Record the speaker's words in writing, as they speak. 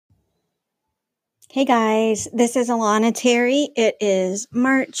Hey guys, this is Alana Terry. It is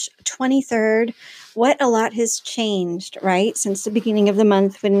March 23rd. What a lot has changed, right? Since the beginning of the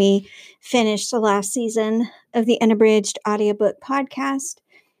month when we finished the last season of the Unabridged audiobook podcast.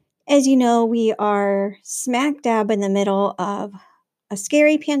 As you know, we are smack dab in the middle of a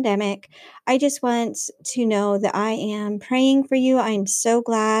scary pandemic. I just want to know that I am praying for you. I'm so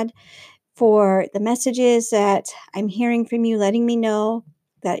glad for the messages that I'm hearing from you, letting me know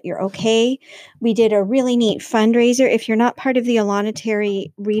that you're okay. We did a really neat fundraiser. If you're not part of the Alana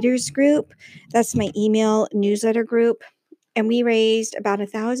Terry Readers Group, that's my email newsletter group. And we raised about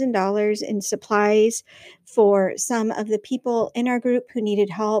 $1,000 in supplies for some of the people in our group who needed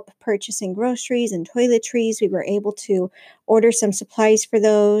help purchasing groceries and toiletries. We were able to order some supplies for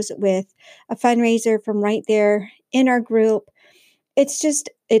those with a fundraiser from right there in our group.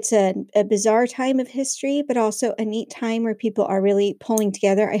 It's a bizarre time of history, but also a neat time where people are really pulling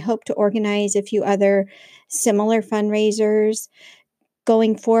together. I hope to organize a few other similar fundraisers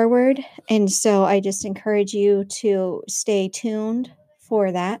going forward. And so I just encourage you to stay tuned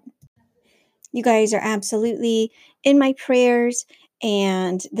for that. You guys are absolutely in my prayers,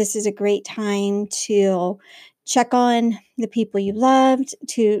 and this is a great time to check on the people you loved,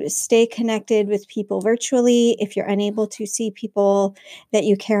 to stay connected with people virtually if you're unable to see people that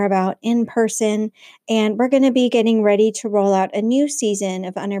you care about in person. And we're going to be getting ready to roll out a new season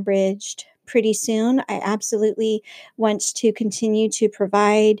of Unabridged pretty soon. I absolutely want to continue to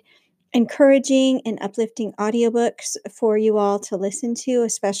provide encouraging and uplifting audiobooks for you all to listen to,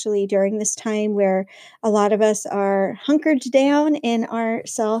 especially during this time where a lot of us are hunkered down in our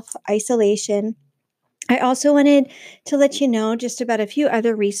self-isolation. I also wanted to let you know just about a few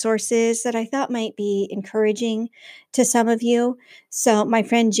other resources that I thought might be encouraging to some of you. So my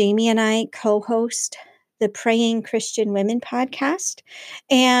friend Jamie and I co-host the Praying Christian Women podcast.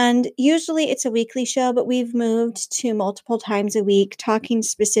 And usually it's a weekly show, but we've moved to multiple times a week talking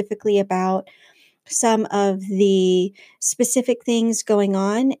specifically about some of the specific things going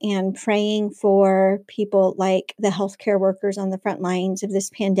on and praying for people like the healthcare workers on the front lines of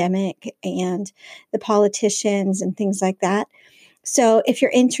this pandemic and the politicians and things like that. So if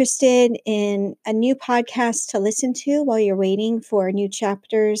you're interested in a new podcast to listen to while you're waiting for new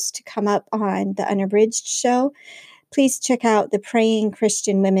chapters to come up on the Unabridged show, please check out the Praying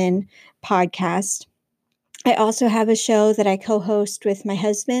Christian Women podcast. I also have a show that I co-host with my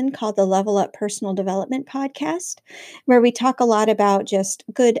husband called the Level Up Personal Development Podcast, where we talk a lot about just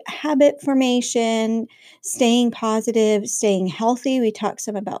good habit formation, staying positive, staying healthy. We talk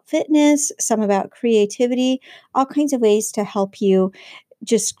some about fitness, some about creativity, all kinds of ways to help you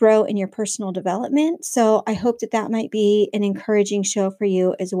just grow in your personal development. So I hope that that might be an encouraging show for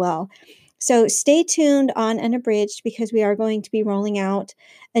you as well. So stay tuned on Unabridged because we are going to be rolling out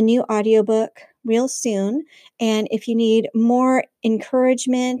a new audiobook real soon. And if you need more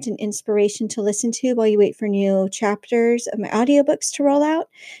encouragement and inspiration to listen to while you wait for new chapters of my audiobooks to roll out,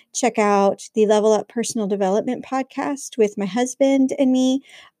 check out the Level Up Personal Development podcast with my husband and me,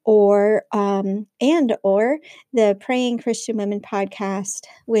 or the Praying Christian Women podcast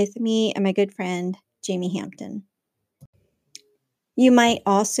with me and my good friend Jamie Hampton. You might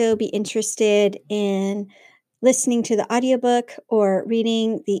also be interested in listening to the audiobook or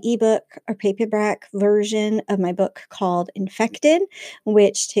reading the ebook or paperback version of my book called Infected,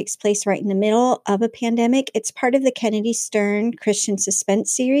 which takes place right in the middle of a pandemic. It's part of the Kennedy Stern Christian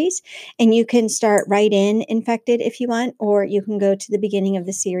Suspense series, and you can start right in Infected if you want, or you can go to the beginning of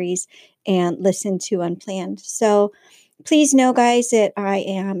the series and listen to Unplanned. So please know, guys, that I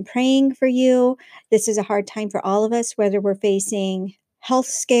am praying for you. This is a hard time for all of us, whether we're facing health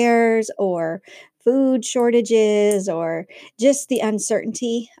scares or food shortages or just the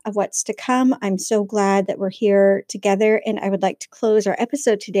uncertainty of what's to come. I'm so glad that we're here together. And I would like to close our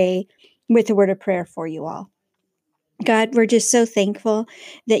episode today with a word of prayer for you all. God, we're just so thankful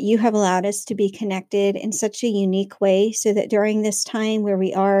that you have allowed us to be connected in such a unique way so that during this time where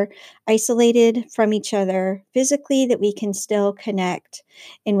we are isolated from each other physically, that we can still connect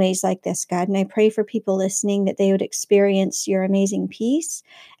in ways like this, God. And I pray for people listening that they would experience your amazing peace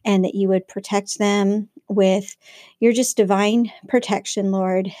and that you would protect them with your just divine protection,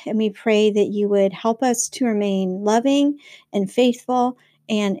 Lord. And we pray that you would help us to remain loving and faithful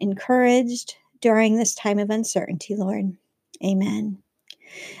and encouraged during this time of uncertainty, Lord. Amen.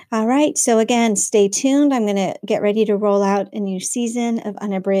 All right. So again, stay tuned. I'm going to get ready to roll out a new season of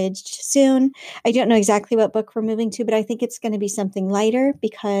Unabridged soon. I don't know exactly what book we're moving to, but I think it's going to be something lighter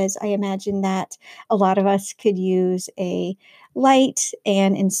because I imagine that a lot of us could use a light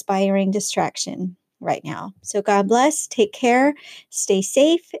and inspiring distraction right now. So God bless, take care, stay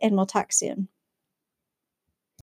safe, and we'll talk soon.